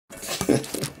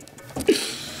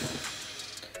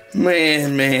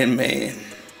Man.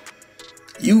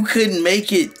 You couldn't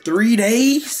make it 3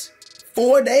 days?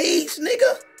 4 days,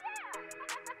 nigga?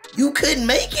 You couldn't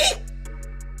make it?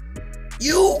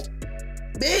 You,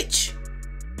 bitch.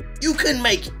 You couldn't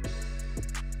make it.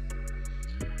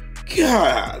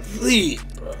 Golly,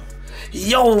 bro.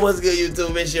 Yo, what's good,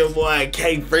 YouTube? It's your boy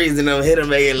KFREEZY, and I'm here to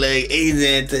make it look easy.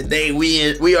 And today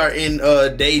we are in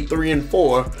day 3 and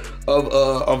 4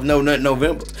 of No Nut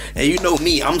November. And you know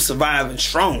me, I'm surviving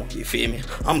strong. You feel me?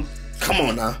 Come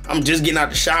on now. I'm just getting out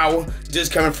the shower,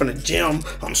 just coming from the gym.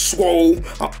 I'm swole.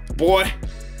 Boy,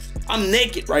 I'm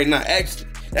naked right now. Actually,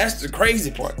 that's the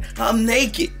crazy part. I'm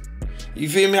naked. You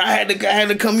feel me? I had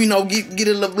to come, you know, get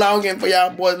a little vlog in for y'all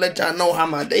boys, let y'all know how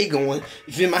my day going.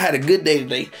 You feel me? I had a good day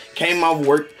today. Came off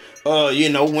work, you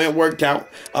know, worked out,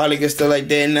 all that good stuff like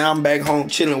that. And now I'm back home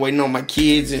chilling, waiting on my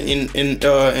kids and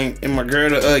my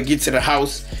girl to get to the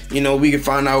house. You know, we can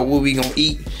find out what we gonna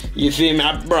eat. You feel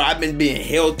me? Bro, I've been being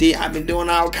healthy. I've been doing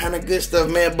all kind of good stuff,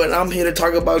 man. But I'm here to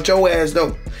talk about your ass,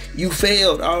 though. You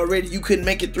failed already. You couldn't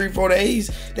make it 3-4 days.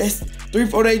 That's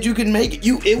 3-4 days you couldn't make it.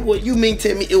 You mean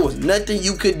tell me it was nothing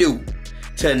you could do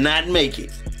to not make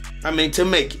it? I mean to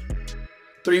make it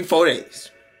 3-4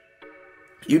 days.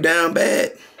 You down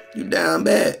bad. You down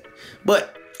bad.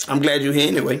 But I'm glad you're here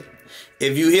anyway.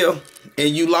 If you here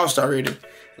and you lost already,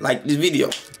 like this video.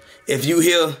 If you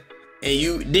here and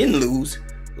you didn't lose,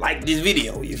 like this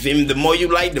video. You feel me? The more you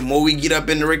like, the more we get up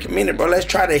in the recommended, bro. Let's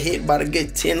try to hit about a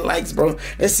good 10 likes, bro.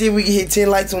 Let's see if we can hit 10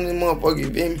 likes on this motherfucker. You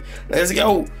feel me? Let's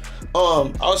go.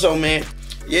 Also, man,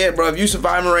 yeah, bro, if you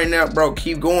surviving right now, bro,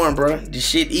 keep going, bro. This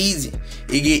shit easy.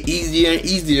 It get easier and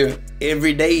easier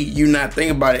every day. You not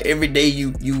think about it. Every day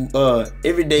you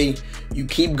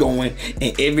keep going,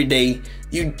 and every day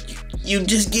you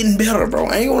just getting better, bro.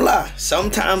 I ain't gonna lie.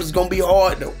 Sometimes it's gonna be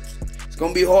hard though. It's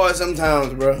gonna be hard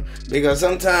sometimes, bro. Because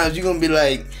sometimes you're gonna be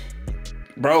like,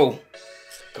 bro,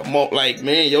 come on, like,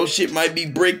 man, your shit might be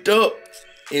bricked up.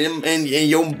 And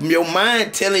your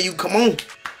mind telling you, come on.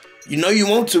 You know you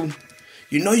want to.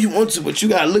 You know you want to, but you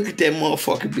gotta look at that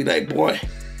motherfucker and be like, boy,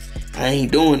 I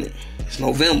ain't doing it. It's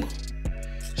November.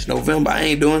 It's November. I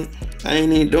ain't doing it. I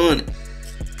ain't even doing it.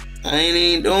 I ain't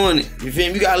even doing it. You feel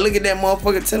me? You gotta look at that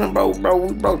motherfucker, tell him,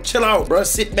 bro, chill out, bro.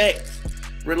 Sit back.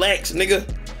 Relax, nigga.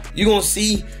 You gonna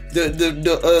see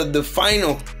the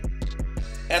final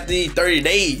after these 30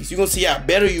 days. You gonna see how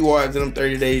better you are after them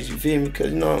 30 days. You feel me?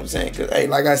 Cause you know what I'm saying? Cause hey,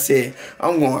 like I said,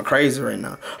 I'm going crazy right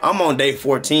now. I'm on day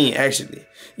 14 actually.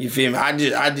 You feel me? I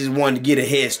just wanted to get a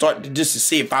head start just to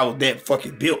see if I was that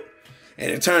fucking built.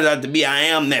 And it turns out to be I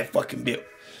am that fucking built.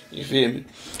 You feel me?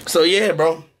 So yeah,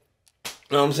 bro. You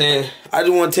know what I'm saying? I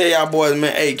just want to tell y'all boys,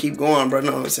 man, hey, keep going, bro. You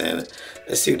know what I'm saying?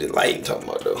 Let's see what the lighting talking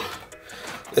about though.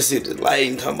 Let's see what the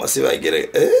lighting talking about. See if I can get a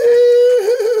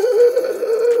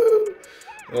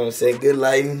you know what I'm saying? Good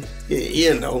lighting. Yeah,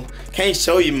 you know. Can't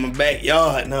show you my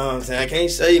backyard, know what I'm saying? I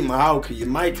can't show you my house because you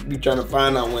might be trying to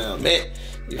find out where I'm at.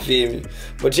 You feel me?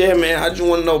 But yeah, man, I just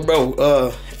want to know,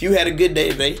 bro, if you had a good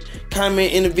day today,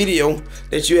 comment in the video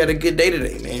that you had a good day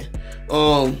today,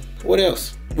 man. What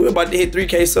else? We're about to hit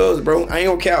 3K subs, bro. I ain't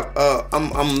gonna cap.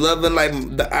 I'm loving like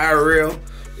the IRL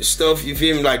stuff, you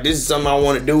feel me? Like this is something I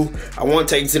want to do. I want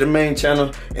to take it to the main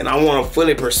channel and I want to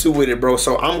fully pursue with it, bro.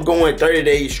 So I'm going 30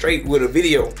 days straight with a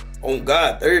video. On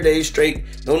God, 30 days straight,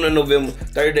 no November,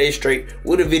 30 days straight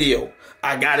with a video.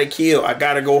 I gotta kill. I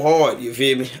gotta go hard. You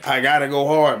feel me? I gotta go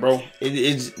hard, bro.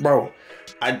 Bro.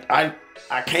 I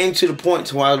came to the point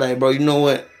to where I was like, bro, you know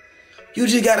what? You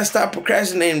just gotta stop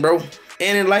procrastinating, bro.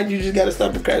 And in life, you just gotta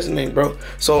stop procrastinating, bro.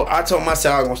 So I told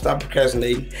myself I was gonna stop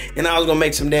procrastinating, and I was gonna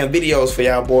make some damn videos for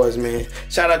y'all boys, man.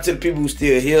 Shout out to the people who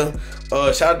still here.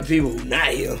 Shout out to the people who not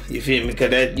here. You feel me?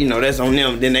 Cause that, you know, that's on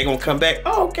them. Then they gonna come back.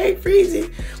 Oh, okay,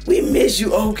 Freezy, we miss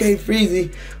you. Okay,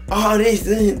 Freezy. Oh, this,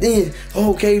 then.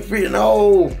 Okay, Freezy.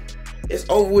 No, it's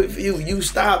over with for you. You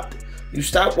stopped. You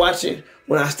stopped watching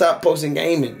when I stopped posting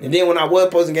gaming, and then when I was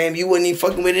posting gaming, you wasn't even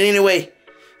fucking with it anyway.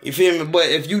 You feel me? But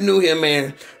if you new here,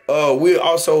 man, we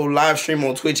also live stream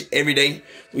on Twitch every day.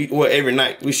 Every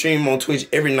night. We stream on Twitch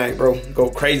every night, bro. Go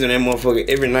crazy on that motherfucker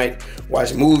every night.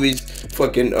 Watch movies,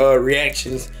 fucking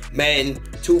reactions, Madden,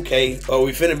 2K.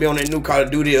 We finna be on that new Call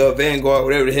of Duty, Vanguard,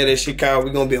 whatever the hell that shit called.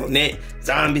 We gonna be on that.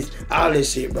 Zombies, all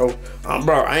this shit, bro.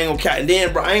 Bro, I ain't gonna count. And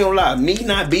then, bro, I ain't gonna lie. Me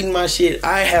not beating my shit,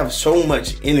 I have so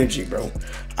much energy, bro.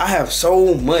 I have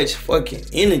so much fucking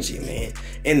energy, man.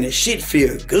 And the shit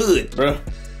feel good, bro.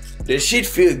 The shit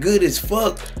feel good as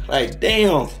fuck. Like,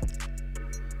 damn.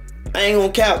 I ain't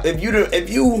gonna cap. If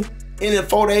you in the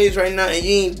 4 days right now and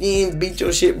you ain't beat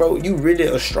your shit, bro, you really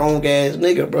a strong ass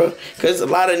nigga, bro. Cause a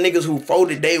lot of niggas who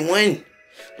folded day one.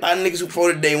 A lot of niggas who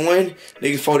folded day 1,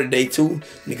 niggas folded day 2,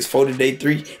 niggas folded day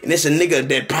 3. And it's a nigga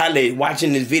that probably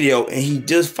watching this video and he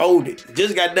just folded.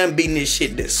 Just got done beating this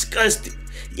shit. Disgusting.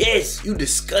 Yes, you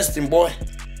disgusting, boy.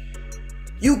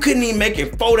 You couldn't even make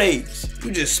it 4 days.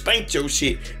 You just spanked your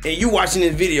shit. And you watching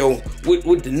this video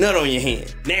with the nut on your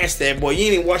hand. Nasty, boy. You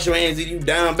ain't even wash your hands. You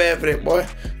down bad for that, boy.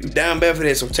 You down bad for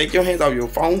that. So take your hands off your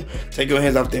phone. Take your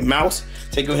hands off that mouse.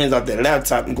 Take your hands off that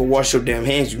laptop and go wash your damn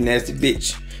hands, you nasty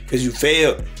bitch. Because you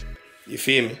failed. You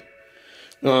feel me? You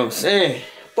know what I'm saying?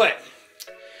 But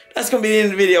that's going to be the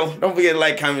end of the video. Don't forget to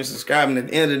like, comment, subscribe. And at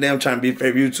the end of the day, I'm trying to be a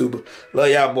favorite YouTuber. Love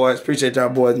y'all boys. Appreciate y'all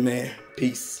boys, man.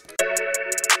 Peace.